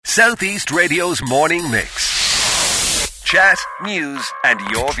Southeast Radio's morning mix. Chat, news and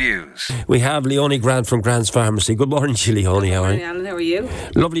your views. We have Leonie Grant from Grant's Pharmacy. Good morning to you, Leonie. Good morning, Alan. How are you?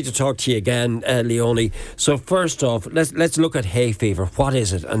 Lovely to talk to you again, Leonie. So first off, let's look at hay fever. What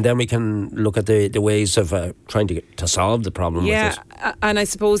is it? And then we can look at the ways of trying to solve the problem with it. And I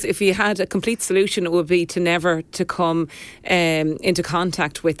suppose if you had a complete solution, it would be to never to come into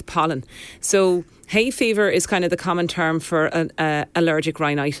contact with pollen. So hay fever is kind of the common term for allergic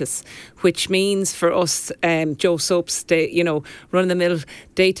rhinitis, which means for us, Joe Soaps, run-of-the-mill,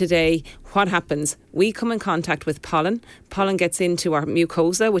 day-to-day, what happens? We come in contact with pollen. Pollen gets into our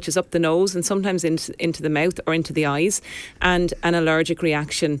mucosa, which is up the nose, and sometimes into the mouth or into the eyes, and an allergic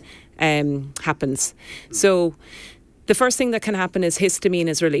reaction happens. So the first thing that can happen is histamine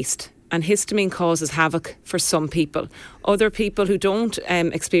is released. And histamine causes havoc for some people. Other people who don't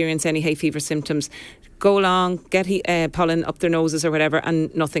experience any hay fever symptoms go along, get pollen up their noses or whatever,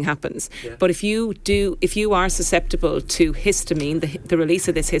 and nothing happens. Yeah. But if you are susceptible to histamine, the release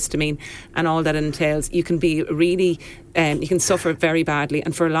of this histamine and all that it entails, you can be really, you can suffer very badly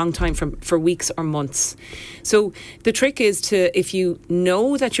and for a long time, for weeks or months. So the trick is if you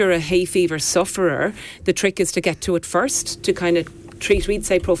know that you're a hay fever sufferer, the trick is to get to it first, to kind of treat, we'd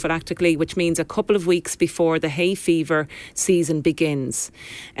say prophylactically, which means a couple of weeks before the hay fever season begins,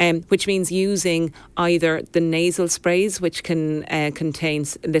 which means using either the nasal sprays, which can contain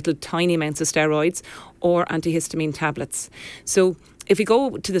little tiny amounts of steroids, or antihistamine tablets. So if we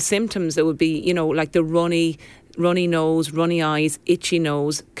go to the symptoms, it would be, like the runny nose, runny eyes, itchy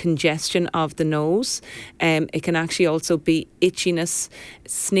nose, congestion of the nose. It can actually also be itchiness,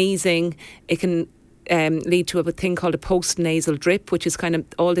 sneezing. It can lead to a thing called a post-nasal drip, which is kind of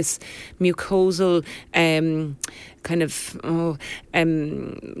all this mucosal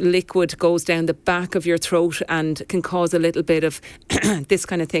liquid goes down the back of your throat and can cause a little bit of this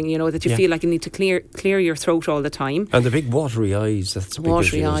kind of thing, that you feel like you need to clear your throat all the time. And the big watery eyes, that's a big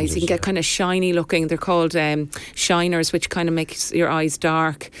watery issue, eyes. You can get kind of shiny looking. They're called shiners, which kind of makes your eyes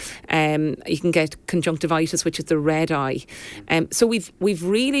dark. You can get conjunctivitis, which is the red eye. So we've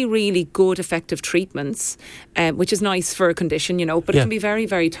really, really good effective treatments, which is nice for a condition, but it can be very,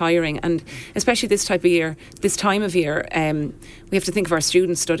 very tiring. And especially this time of year, we have to think of our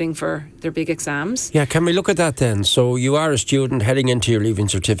students studying for their big exams. Yeah, can we look at that then? So you are a student heading into your leaving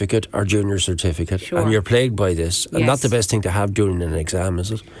certificate or junior certificate, sure, and you're plagued by this. And yes, not the best thing to have during an exam,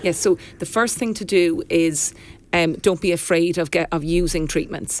 is it? Yes, so the first thing to do is don't be afraid of using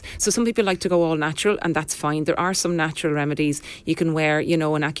treatments. So some people like to go all natural, and that's fine. There are some natural remedies. You can wear, an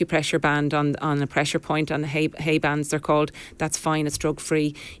acupressure band on a pressure point, on the hay bands they're called. That's fine, it's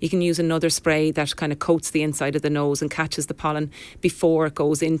drug-free. You can use another spray that kind of coats the inside of the nose and catches the pollen before it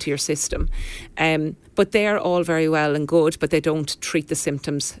goes into your system. But they're all very well and good, but they don't treat the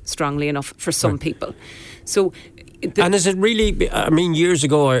symptoms strongly enough for some people. So and is it really, years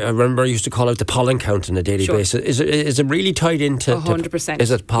ago I remember I used to call out the pollen count on a daily basis. Is it really tied into 100%? Is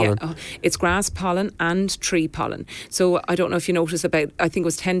it pollen? Yeah, it's grass pollen and tree pollen. So I don't know if you noticed I think it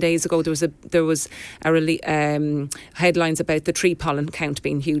was 10 days ago, there was headlines about the tree pollen count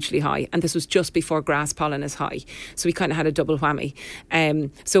being hugely high, and this was just before grass pollen is high. So we kind of had a double whammy.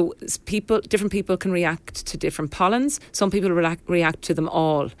 So different people can react to different pollens. Some people react to them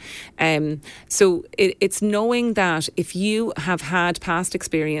all. So it's knowing that if you have had past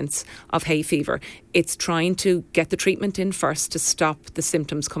experience of hay fever, it's trying to get the treatment in first to stop the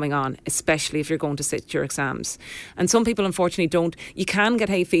symptoms coming on, especially if you're going to sit your exams. And some people, unfortunately, don't. You can get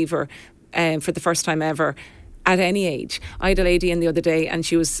hay fever for the first time ever at any age. I had a lady in the other day, and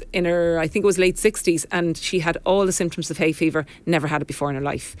she was in her, I think it was late 60s, and she had all the symptoms of hay fever, never had it before in her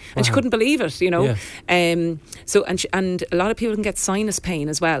life. And she couldn't believe it, Yeah. And a lot of people can get sinus pain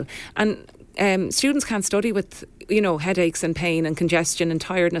as well. And students can't study with, headaches and pain and congestion and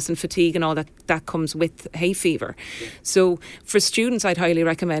tiredness and fatigue and all that comes with hay fever. Yeah. So for students, I'd highly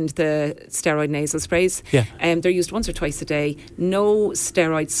recommend the steroid nasal sprays. Yeah. They're used once or twice a day. No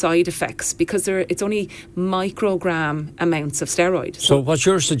steroid side effects because it's only microgram amounts of steroid. So what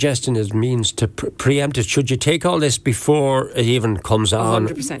you're suggesting means to preempt it. Should you take all this before it even comes on?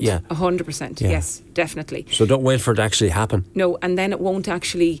 100%. Yeah. 100%. Yeah. Yes, definitely. So don't wait for it to actually happen. No, and then it won't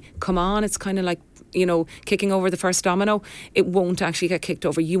actually come on. It's kind of like, kicking over the first domino. It won't actually get kicked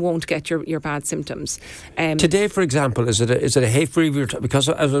over. You won't get your bad symptoms. Today, for example, is it a hay fever? Because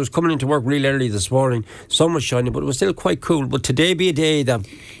as I was coming into work really early this morning, sun was shining, but it was still quite cool. Would today be a day that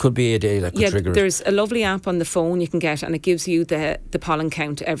could trigger it? There's a lovely app on the phone you can get, and it gives you the pollen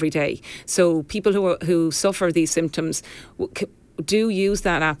count every day. So people who suffer these symptoms do use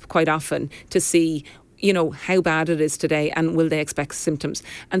that app quite often to see how bad it is today and will they expect symptoms.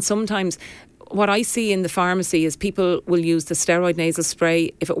 And sometimes what I see in the pharmacy is people will use the steroid nasal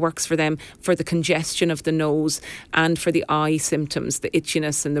spray if it works for them for the congestion of the nose and for the eye symptoms, the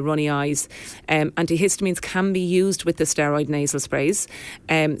itchiness and the runny eyes. Antihistamines can be used with the steroid nasal sprays.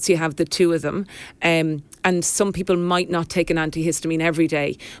 So you have the two of them. And some people might not take an antihistamine every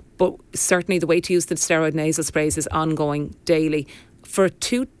day, but certainly the way to use the steroid nasal sprays is ongoing daily for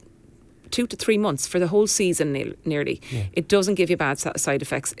 2 to 3 months, for the whole season nearly. Yeah. It doesn't give you bad side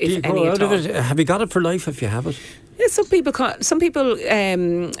effects, if any at all. Have you got it for life if you have it? Yeah, some people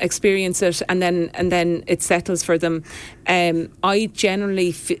experience it and then it settles for them. I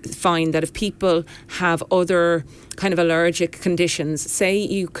generally find that if people have other kind of allergic conditions, say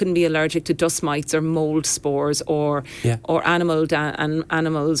you can be allergic to dust mites or mold spores or animals, or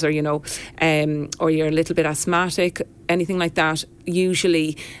or you're a little bit asthmatic, anything like that,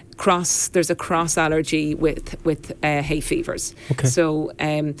 usually there's a cross allergy with hay fevers. Okay. So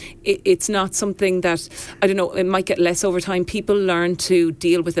it's not something that, I don't know, it might get less over time. People learn to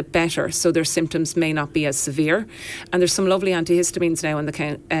deal with it better, so their symptoms may not be as severe. And there's some lovely antihistamines now on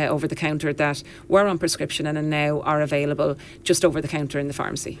the over the counter that were on prescription and now are available just over the counter in the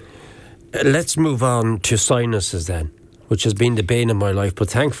pharmacy. Let's move on to sinuses then, which has been the bane of my life. But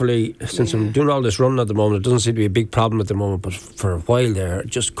thankfully, since I'm doing all this running at the moment, it doesn't seem to be a big problem at the moment. But for a while there, I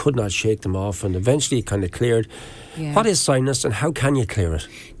just could not shake them off, and eventually it kind of cleared. Yeah. What is sinus and how can you clear it?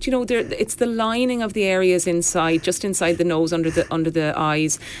 Do you know, it's the lining of the areas inside, just inside the nose, under the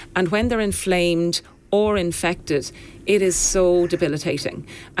eyes. And when they're inflamed or infected, it is so debilitating.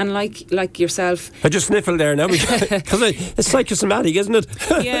 And like yourself, I just sniffled there now because it's psychosomatic, isn't it?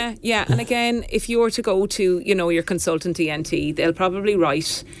 yeah. And again, if you were to go to your consultant ENT, they'll probably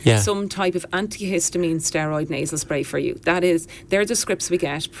write some type of antihistamine steroid nasal spray for you. They're the scripts we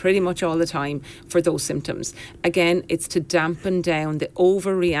get pretty much all the time for those symptoms. Again, it's to dampen down the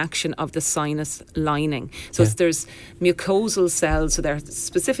overreaction of the sinus lining. So there's mucosal cells, so there are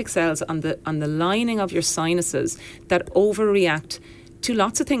specific cells on the lining of your sinuses that overreact to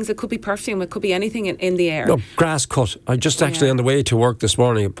lots of things. It could be perfume, it could be anything in the air. No, grass cut. I just actually on the way to work this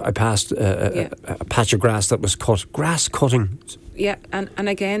morning, I passed a patch of grass that was cut. Grass cutting. Yeah, and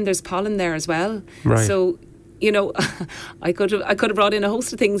again, there's pollen there as well. Right. So, I could have brought in a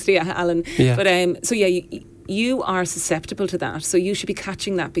host of things to you, Alan. Yeah. But you are susceptible to that, so you should be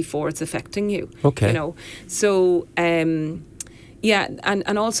catching that before it's affecting you. Okay. So. Yeah,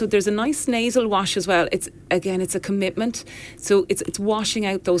 and also there's a nice nasal wash as well. It's a commitment. So it's washing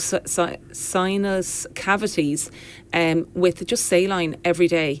out those sinus cavities with just saline every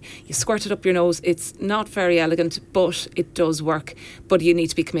day. You squirt it up your nose. It's not very elegant, but it does work. But you need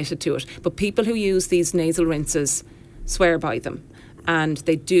to be committed to it. But people who use these nasal rinses swear by them, and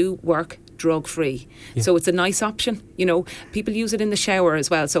they do work drug-free. Yeah. So it's a nice option. People use it in the shower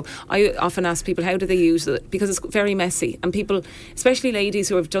as well. So I often ask people, how do they use it? Because it's very messy. And people, especially ladies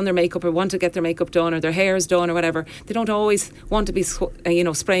who have done their makeup or want to get their makeup done or their hair's done or whatever, they don't always want to be,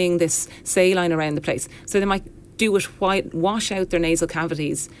 spraying this saline around the place. So they might do it wash out their nasal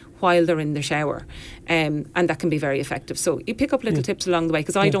cavities while they're in the shower, and that can be very effective. So you pick up little tips along the way,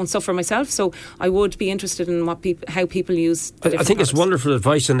 because I don't suffer myself, so I would be interested in how people use the I think products. It's wonderful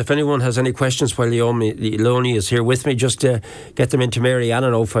advice, and if anyone has any questions while Leonie is here with me, just get them into Mary Ann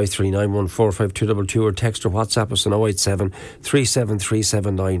on 05391452222 or text or WhatsApp us on 087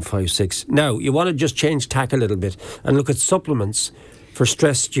 3737956. Now, you want to just change tack a little bit and look at supplements for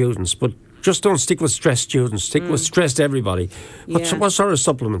stressed students, but just don't stick with stressed students. Stick with stressed everybody. What sort of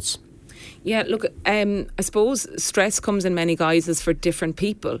supplements? Yeah, look, I suppose stress comes in many guises for different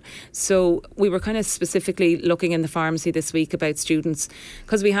people. So we were kind of specifically looking in the pharmacy this week about students,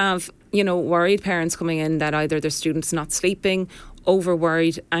 because we have, worried parents coming in that either their students not sleeping,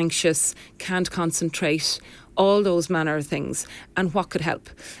 over-worried, anxious, can't concentrate, all those manner of things, and what could help.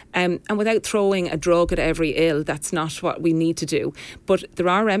 And without throwing a drug at every ill, that's not what we need to do. But there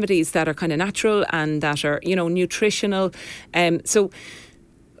are remedies that are kind of natural and that are, nutritional. So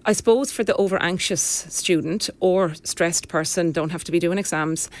I suppose for the over-anxious student or stressed person, don't have to be doing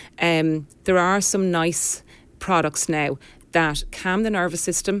exams, there are some nice products now that calm the nervous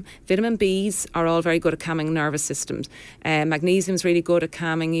system. Vitamin Bs are all very good at calming nervous systems. Magnesium's really good at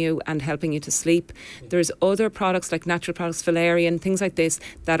calming you and helping you to sleep. There's other products like natural products, valerian, things like this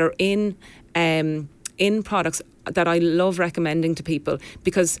that are in products that I love recommending to people,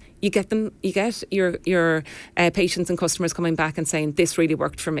 because you get your patients and customers coming back and saying, this really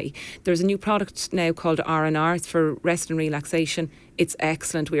worked for me. There's a new product now called R&R. It's for rest and relaxation. It's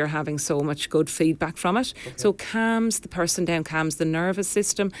excellent. We are having so much good feedback from it. Okay. So calms the person down, calms the nervous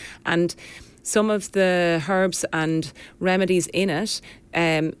system, and some of the herbs and remedies in it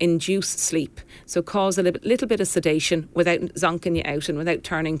induce sleep, so cause a little bit of sedation without zonking you out and without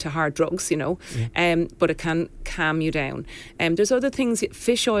turning to hard drugs, but it can calm you down. There's other things.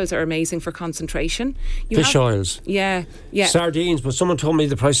 Fish oils are amazing for concentration. Fish oils? Yeah. Sardines, but someone told me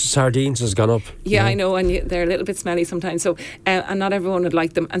the price of sardines has gone up. Yeah, I know, and they're a little bit smelly sometimes, so and not everyone would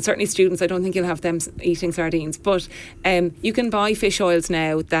like them, and certainly students, I don't think you'll have them eating sardines, but you can buy fish oils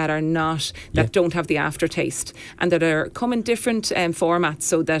now that are not, that don't have the aftertaste, and that come in different formats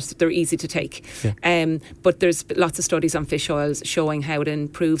so that they're easy to take. But there's lots of studies on fish oils showing how it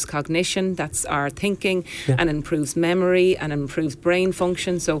improves cognition, that's our thinking, and improves memory and improves brain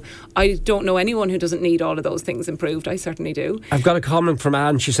function. So I don't know anyone who doesn't need all of those things improved. I certainly do. I've got a comment from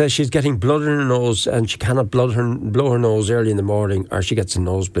Anne. She says she's getting blood in her nose and she cannot blow her nose early in the morning, or she gets a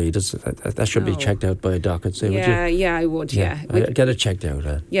nosebleed. That should be checked out by a doc, I'd say. Would you? Yeah, I would. Yeah, get it checked out.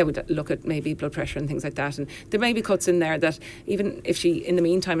 We'd look at maybe blood pressure and things like that, and there may be cuts in there that even if she, in the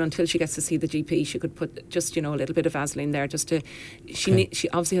meantime, until she gets to see the GP, she could put just a little bit of Vaseline there, just to. She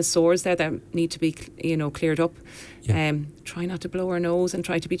obviously has sores there that need to be cleared up. Try not to blow her nose and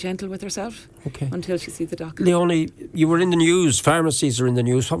try to be gentle with herself until she sees the doctor. Leonie, you were in the news. Pharmacies are in the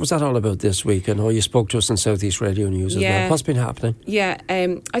news. What was that all about this week? I know you spoke to us in South East Radio News as well. What's been happening? I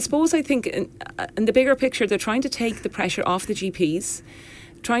think in the bigger picture, they're trying to take the pressure off the GPs,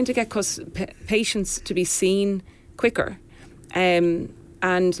 trying to get patients to be seen quicker.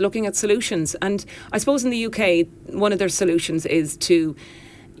 And looking at solutions. And I suppose in the UK, one of their solutions is to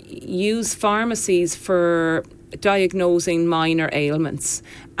use pharmacies for diagnosing minor ailments,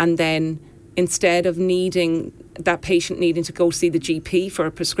 and then instead of needing that patient needing to go see the GP for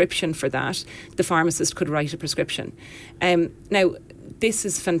a prescription for that, the pharmacist could write a prescription. Now, this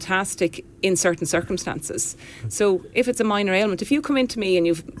is fantastic in certain circumstances. So if it's a minor ailment, if you come into me and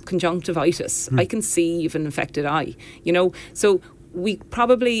you've conjunctivitis, I can see you've an infected eye, So we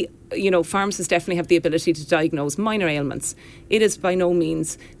probably, pharmacists definitely have the ability to diagnose minor ailments. It is by no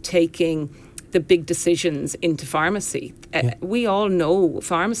means taking the big decisions into pharmacy. We all know,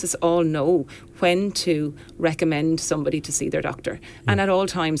 pharmacists all know when to recommend somebody to see their doctor. And at all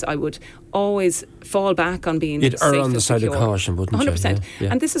times, I would always fall back on being You'd safe err on the side secure. of caution, wouldn't 100%. you?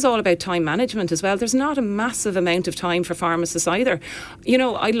 And this is all about time management as well. There's not a massive amount of time for pharmacists either.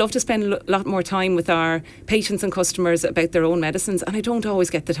 I'd love to spend a lot more time with our patients and customers about their own medicines, and I don't always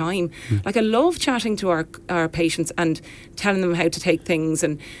get the time. Like, I love chatting to our patients and telling them how to take things,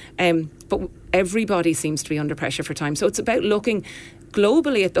 but everybody seems to be under pressure for time. So it's about looking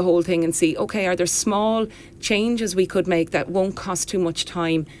globally at the whole thing and see, are there small changes we could make that won't cost too much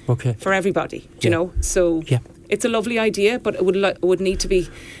time for everybody, So it's a lovely idea, but it would need to be,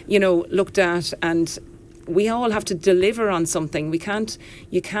 looked at, and we all have to deliver on something.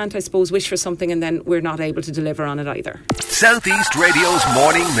 You can't, I suppose, wish for something and then we're not able to deliver on it either. South East Radio's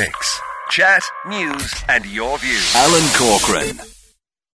morning mix. Chat, news and your views. Alan Corcoran.